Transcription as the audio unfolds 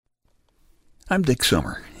I'm Dick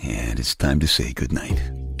Summer, and it's time to say goodnight.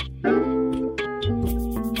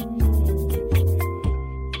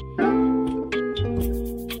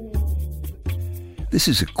 This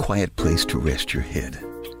is a quiet place to rest your head,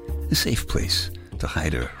 a safe place to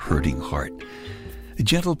hide a hurting heart, a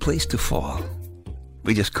gentle place to fall.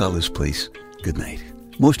 We just call this place goodnight.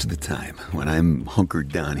 Most of the time, when I'm hunkered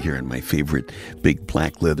down here in my favorite big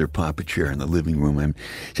black leather papa chair in the living room, I'm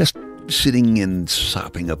just sitting and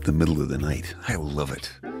sopping up the middle of the night. I love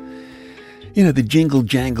it. You know, the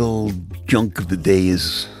jingle-jangle junk of the day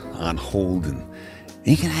is on hold, and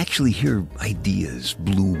you can actually hear ideas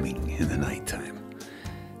blooming in the nighttime.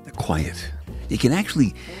 The quiet. You can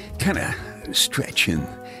actually kind of stretch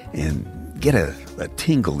and get a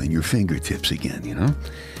tingle in your fingertips again, you know?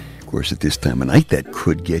 Of course, at this time of night, that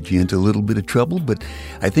could get you into a little bit of trouble, but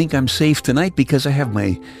I think I'm safe tonight because I have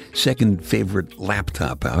my second favorite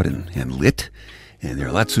laptop out and lit, and there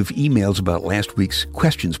are lots of emails about last week's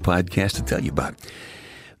Questions podcast to tell you about.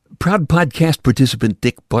 Proud podcast participant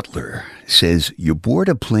Dick Butler says, you board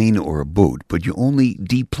a plane or a boat, but you only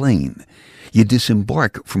deplane. You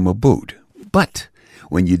disembark from a boat. But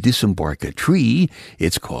when you disembark a tree,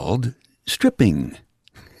 it's called stripping.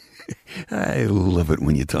 I love it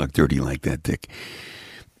when you talk dirty like that, Dick.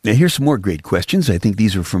 Now, here's some more great questions. I think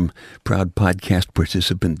these are from proud podcast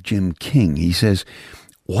participant Jim King. He says,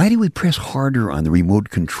 why do we press harder on the remote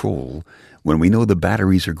control when we know the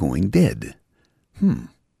batteries are going dead?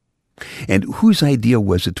 And whose idea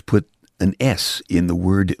was it to put an S in the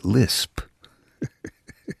word lisp?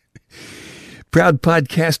 Proud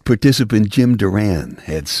podcast participant Jim Duran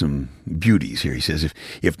had some beauties here. He says,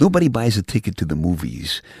 if nobody buys a ticket to the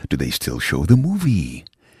movies, do they still show the movie?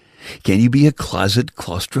 Can you be a closet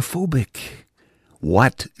claustrophobic?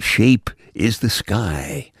 What shape is the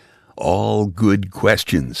sky? All good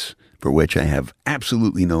questions for which I have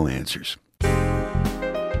absolutely no answers.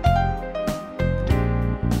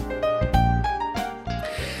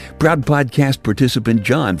 Proud podcast participant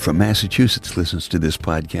John from Massachusetts listens to this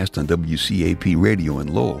podcast on WCAP Radio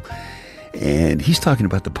in Lowell. And he's talking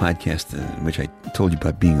about the podcast in which I told you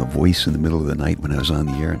about being a voice in the middle of the night when I was on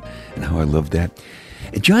the air and how I love that.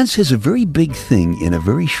 And John says a very big thing in a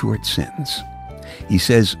very short sentence. He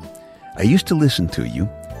says, I used to listen to you,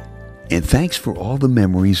 and thanks for all the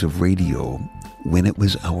memories of radio when it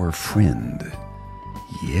was our friend.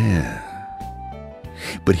 Yeah.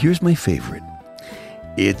 But here's my favorite.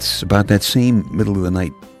 It's about that same middle of the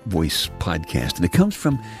night voice podcast, and it comes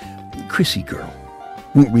from Chrissy Girl.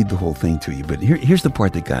 Won't read the whole thing to you, but here's the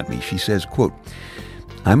part that got me. She says, quote,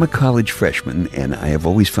 I'm a college freshman, and I have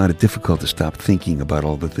always found it difficult to stop thinking about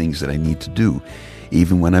all the things that I need to do,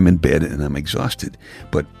 even when I'm in bed and I'm exhausted.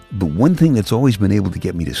 But the one thing that's always been able to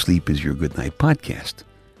get me to sleep is your Goodnight podcast.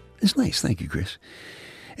 It's nice. Thank you, Chris.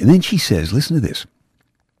 And then she says, listen to this.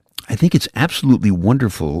 I think it's absolutely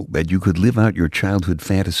wonderful that you could live out your childhood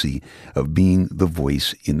fantasy of being the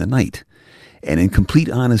voice in the night. And in complete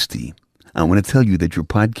honesty, I want to tell you that your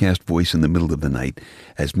podcast voice in the middle of the night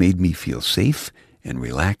has made me feel safe and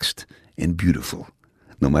relaxed and beautiful,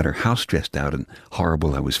 no matter how stressed out and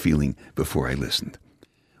horrible I was feeling before I listened.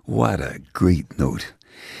 What a great note.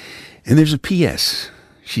 And there's a P.S.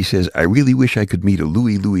 She says, I really wish I could meet a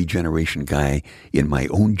Louie generation guy in my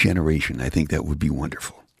own generation. I think that would be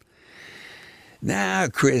wonderful. Now,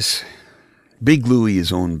 Chris, Big Louie,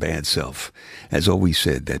 his own bad self, has always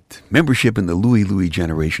said that membership in the Louie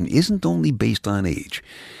generation isn't only based on age.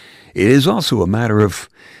 It is also a matter of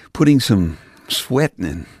putting some sweat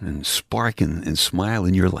and spark and smile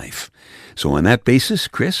in your life. So on that basis,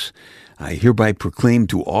 Chris, I hereby proclaim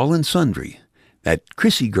to all and sundry that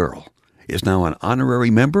Chrissy Girl is now an honorary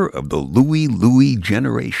member of the Louie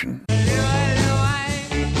generation.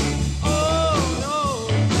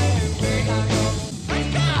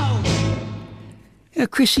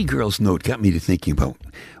 Chrissy Girl's note got me to thinking about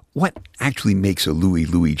what actually makes a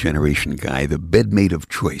Louie generation guy the bedmate of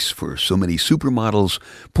choice for so many supermodels,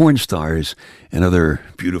 porn stars, and other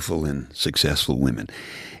beautiful and successful women.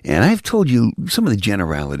 And I've told you some of the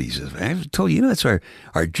generalities of it. I've told you, it's our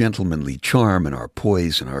gentlemanly charm and our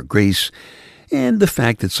poise and our grace and the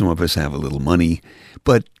fact that some of us have a little money.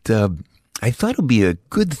 But I thought it would be a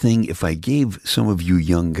good thing if I gave some of you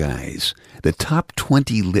young guys the top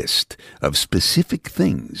 20 list of specific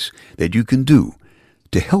things that you can do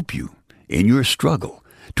to help you in your struggle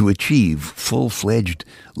to achieve full-fledged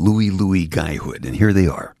Louie guyhood. And here they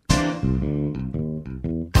are.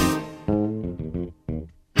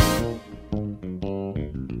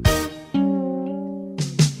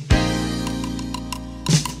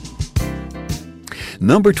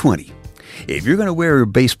 Number 20. If you're going to wear a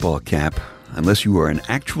baseball cap, unless you are an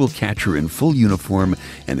actual catcher in full uniform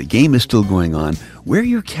and the game is still going on, wear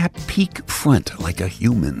your cap peak front like a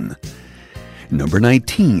human. Number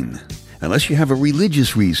 19. Unless you have a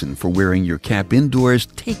religious reason for wearing your cap indoors,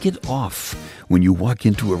 take it off when you walk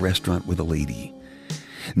into a restaurant with a lady.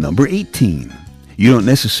 Number 18. You don't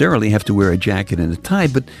necessarily have to wear a jacket and a tie,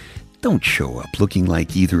 but don't show up looking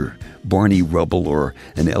like either Barney Rubble or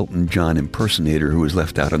an Elton John impersonator who was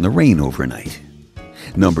left out in the rain overnight.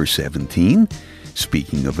 Number 17.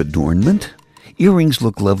 Speaking of adornment, earrings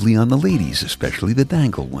look lovely on the ladies, especially the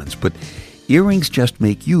dangle ones, but earrings just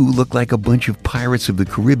make you look like a bunch of pirates of the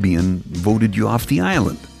Caribbean voted you off the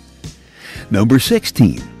island. Number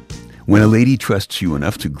 16. When a lady trusts you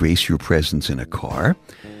enough to grace your presence in a car,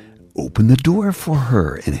 open the door for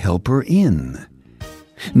her and help her in.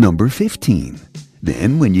 Number 15.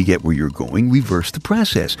 Then, when you get where you're going, reverse the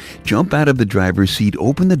process. Jump out of the driver's seat,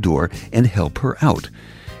 open the door, and help her out.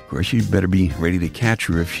 Of course, you better be ready to catch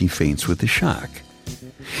her if she faints with the shock.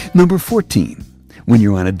 Number 14. When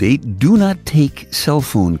you're on a date, do not take cell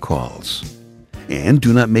phone calls. And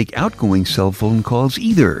do not make outgoing cell phone calls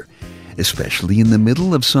either, especially in the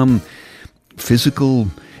middle of some physical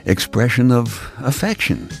expression of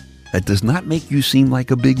affection. That does not make you seem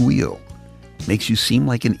like a big wheel. Makes you seem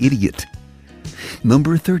like an idiot.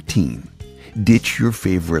 Number 13. Ditch your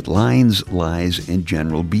favorite lines, lies, and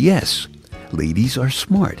general BS. Ladies are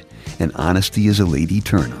smart, and honesty is a lady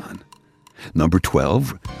turn-on. Number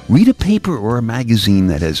 12. Read a paper or a magazine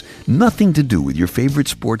that has nothing to do with your favorite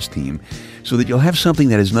sports team so that you'll have something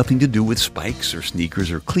that has nothing to do with spikes or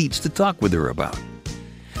sneakers or cleats to talk with her about.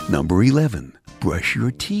 Number 11. Brush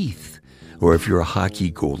your teeth. Or if you're a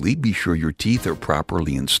hockey goalie, be sure your teeth are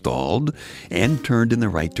properly installed and turned in the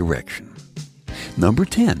right direction. Number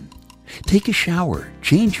 10. Take a shower.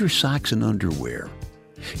 Change your socks and underwear.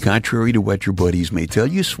 Contrary to what your buddies may tell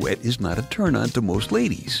you, sweat is not a turn-on to most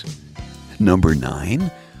ladies. Number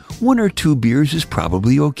 9. 1 or 2 beers is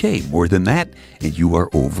probably okay. More than that, and you are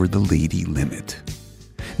over the lady limit.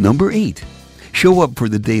 Number 8. Show up for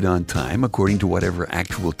the date on time according to whatever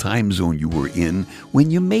actual time zone you were in when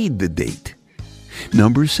you made the date.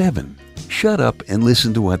 Number 7. Shut up and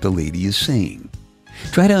listen to what the lady is saying.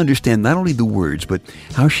 Try to understand not only the words, but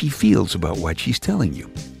how she feels about what she's telling you.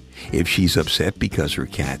 If she's upset because her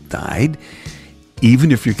cat died,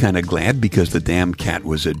 even if you're kind of glad because the damn cat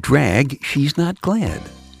was a drag, she's not glad.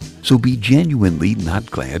 So be genuinely not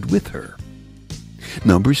glad with her.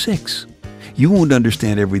 Number 6. You won't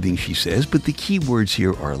understand everything she says, but the key words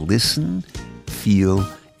here are listen, feel,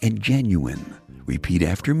 and genuine. Repeat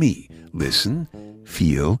after me. Listen,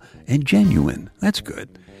 feel, and genuine. That's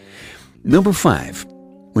good. Number 5.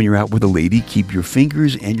 When you're out with a lady, keep your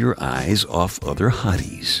fingers and your eyes off other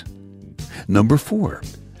hotties. Number 4.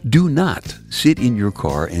 Do not sit in your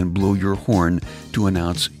car and blow your horn to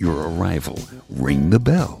announce your arrival. Ring the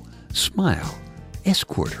bell. Smile.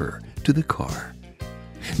 Escort her to the car.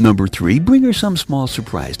 Number 3, bring her some small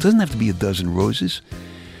surprise. Doesn't have to be a dozen roses.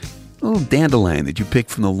 A little dandelion that you pick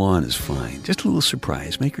from the lawn is fine. Just a little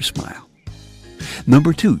surprise. Make her smile.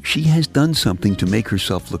 Number 2, she has done something to make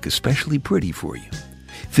herself look especially pretty for you.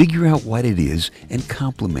 Figure out what it is and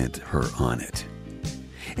compliment her on it.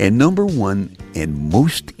 And number 1, and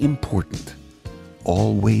most important,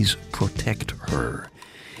 always protect her.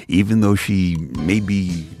 Even though she may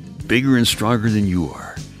be bigger and stronger than you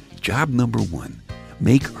are. Job number 1,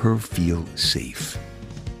 make her feel safe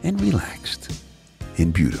and relaxed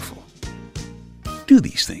and beautiful. Do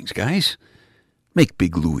these things, guys. Make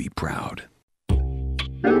Big Louie proud.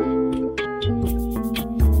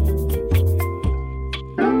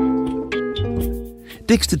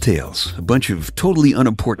 Dick's Details, a bunch of totally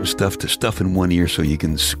unimportant stuff to stuff in one ear so you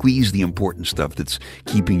can squeeze the important stuff that's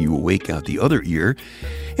keeping you awake out the other ear,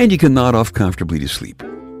 and you can nod off comfortably to sleep.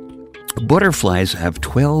 Butterflies have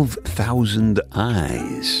 12,000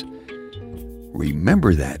 eyes.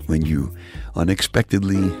 Remember that when you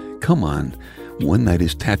unexpectedly come on one that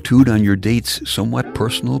is tattooed on your date's somewhat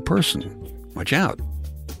personal person. Watch out.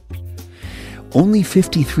 Only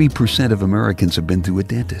 53% of Americans have been to a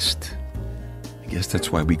dentist. I guess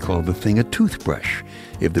that's why we call the thing a toothbrush.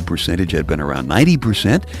 If the percentage had been around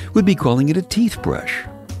 90%, we'd be calling it a teeth brush.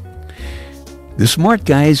 The smart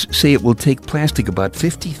guys say it will take plastic about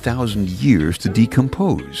 50,000 years to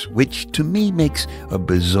decompose, which to me makes a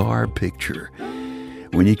bizarre picture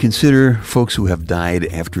when you consider folks who have died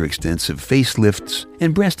after extensive facelifts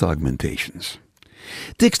and breast augmentations.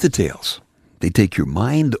 Dick's Details. They take your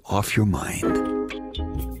mind off your mind.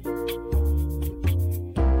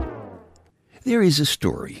 There is a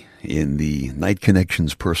story in the Night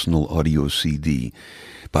Connections personal audio CD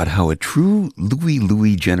about how a true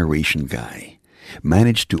Louie generation guy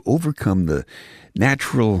managed to overcome the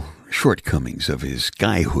natural shortcomings of his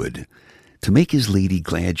guyhood to make his lady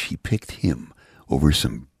glad she picked him over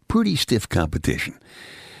some pretty stiff competition.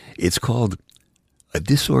 It's called A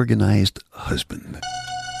Disorganized Husband.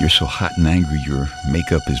 You're so hot and angry your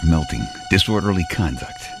makeup is melting. Disorderly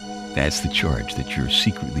conduct. That's the charge that you're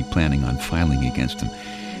secretly planning on filing against him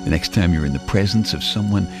the next time you're in the presence of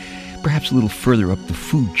someone perhaps a little further up the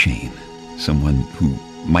food chain. Someone who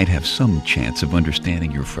might have some chance of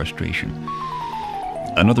understanding your frustration.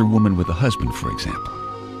 Another woman with a husband, for example.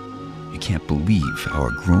 You can't believe how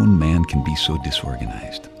a grown man can be so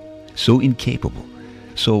disorganized, so incapable,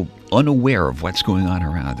 so unaware of what's going on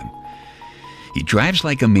around him. He drives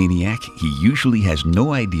like a maniac. He usually has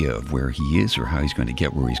no idea of where he is or how he's going to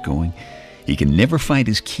get where he's going. He can never find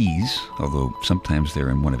his keys, although sometimes they're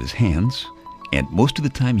in one of his hands. And most of the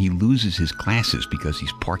time he loses his glasses because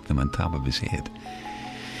he's parked them on top of his head.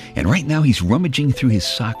 And right now he's rummaging through his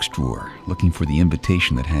socks drawer, looking for the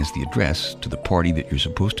invitation that has the address to the party that you're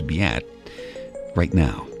supposed to be at right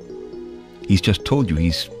now. He's just told you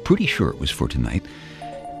he's pretty sure it was for tonight.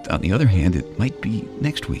 On the other hand, it might be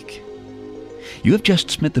next week. You have just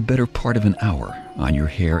spent the better part of an hour on your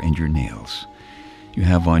hair and your nails. You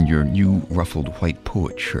have on your new ruffled white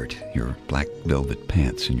poet shirt, your black velvet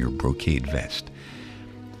pants, and your brocade vest.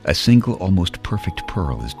 A single almost perfect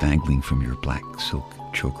pearl is dangling from your black silk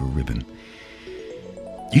choker ribbon.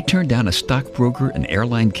 You turned down a stockbroker, an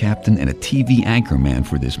airline captain, and a TV anchorman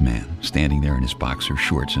for this man, standing there in his boxer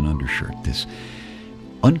shorts and undershirt, this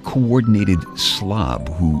uncoordinated slob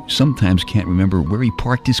who sometimes can't remember where he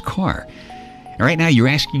parked his car. And right now you're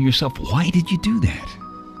asking yourself, why did you do that?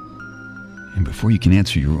 And before you can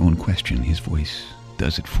answer your own question, his voice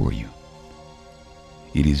does it for you.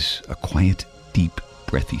 It is a quiet, deep,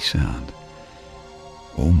 breathy sound.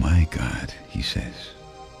 "Oh my God," he says.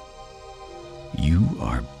 "You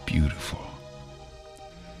are beautiful."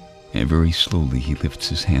 And very slowly he lifts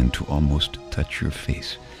his hand to almost touch your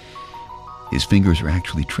face. His fingers are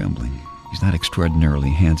actually trembling. He's not extraordinarily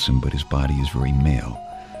handsome, but his body is very male,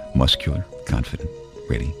 muscular, confident,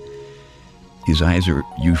 ready. His eyes are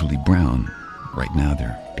usually brown. Right now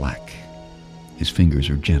they're black. His fingers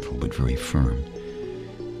are gentle but very firm.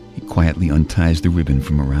 He quietly unties the ribbon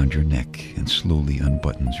from around your neck and slowly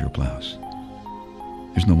unbuttons your blouse.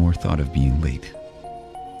 There's no more thought of being late.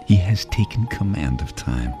 He has taken command of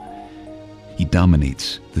time. He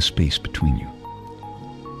dominates the space between you.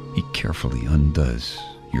 He carefully undoes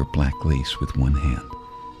your black lace with one hand,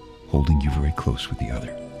 holding you very close with the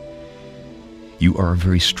other. You are a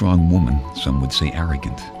very strong woman, some would say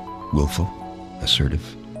arrogant, willful, assertive,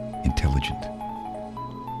 intelligent.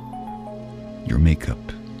 Your makeup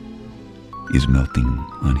is melting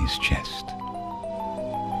on his chest.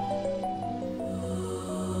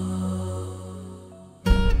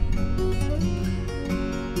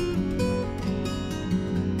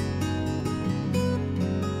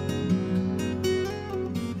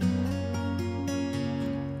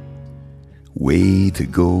 Way to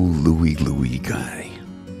go, Louie guy.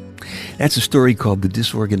 That's a story called The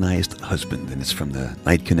Disorganized Husband, and it's from the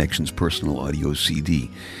Night Connections personal audio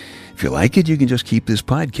CD. If you like it, you can just keep this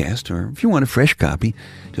podcast, or if you want a fresh copy,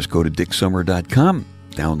 just go to dicksummer.com,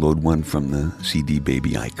 download one from the CD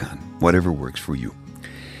baby icon, whatever works for you.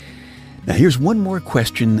 Now, here's one more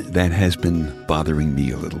question that has been bothering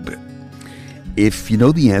me a little bit. If you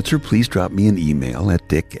know the answer, please drop me an email at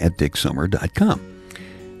dick@dicksummer.com.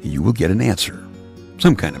 You will get an answer,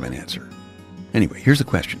 some kind of an answer. Anyway, here's the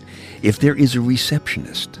question. If there is a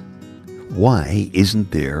receptionist, why isn't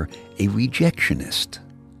there a rejectionist?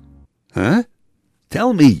 Huh?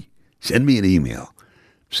 Tell me. Send me an email.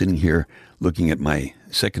 I'm sitting here looking at my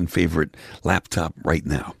second favorite laptop right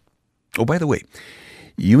now. Oh, by the way,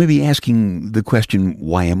 you may be asking the question,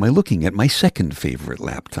 why am I looking at my second favorite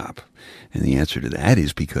laptop? And the answer to that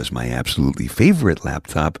is because my absolutely favorite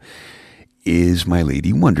laptop is my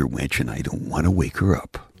Lady Wonder Wench, and I don't want to wake her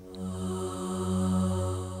up.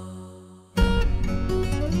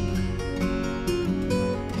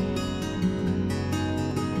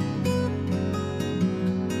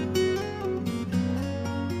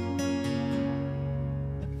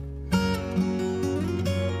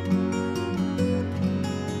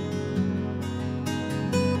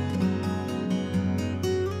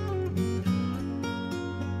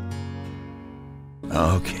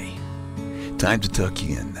 Okay. Time to tuck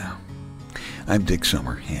you in now. I'm Dick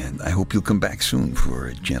Summer, and I hope you'll come back soon for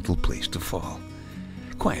a gentle place to fall.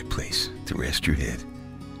 Quiet place to rest your head.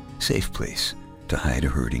 Safe place to hide a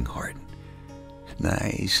hurting heart.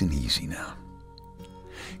 Nice and easy now.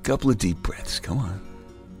 Couple of deep breaths, come on.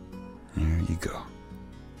 There you go.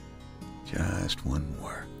 Just one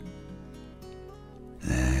more.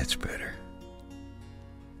 That's better.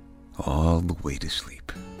 All the way to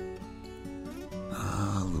sleep.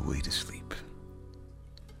 All the way to sleep.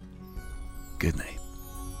 Good night.